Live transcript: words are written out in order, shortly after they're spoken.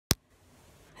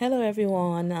Hello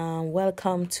everyone,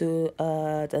 welcome to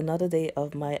another day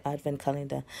of my advent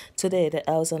calendar. Today the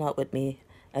elves are not with me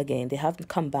again. They haven't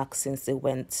come back since they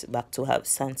went back to help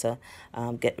Santa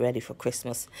get ready for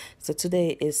Christmas. So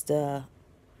today is the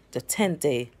 10th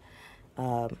day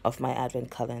of my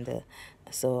advent calendar.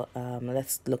 So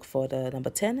let's look for the number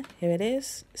 10. Here it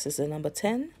is. This is the number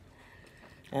 10.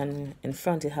 And in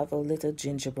front you have a little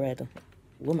gingerbread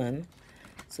woman.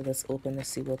 So let's open and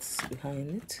see what's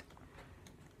behind it.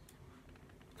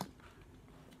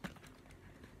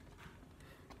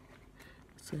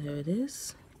 So here it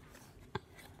is.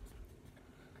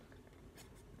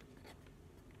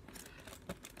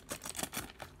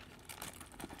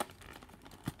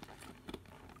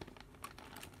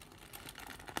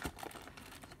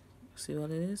 See what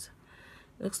it is?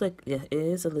 Looks like, yeah, it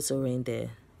is a little reindeer.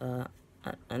 And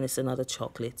it's another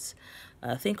chocolates.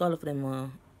 I think all of them are,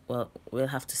 well, we'll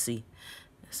have to see.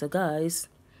 So guys,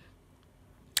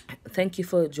 thank you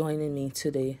for joining me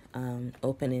today,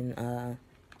 opening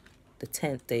the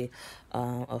 10th day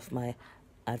of my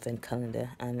advent calendar,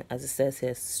 and as it says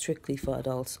here, strictly for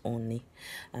adults only.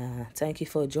 Thank you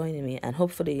for joining me, and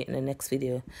hopefully in the next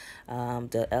video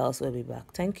the elves will be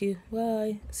back. Thank you.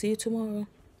 Bye. See you tomorrow.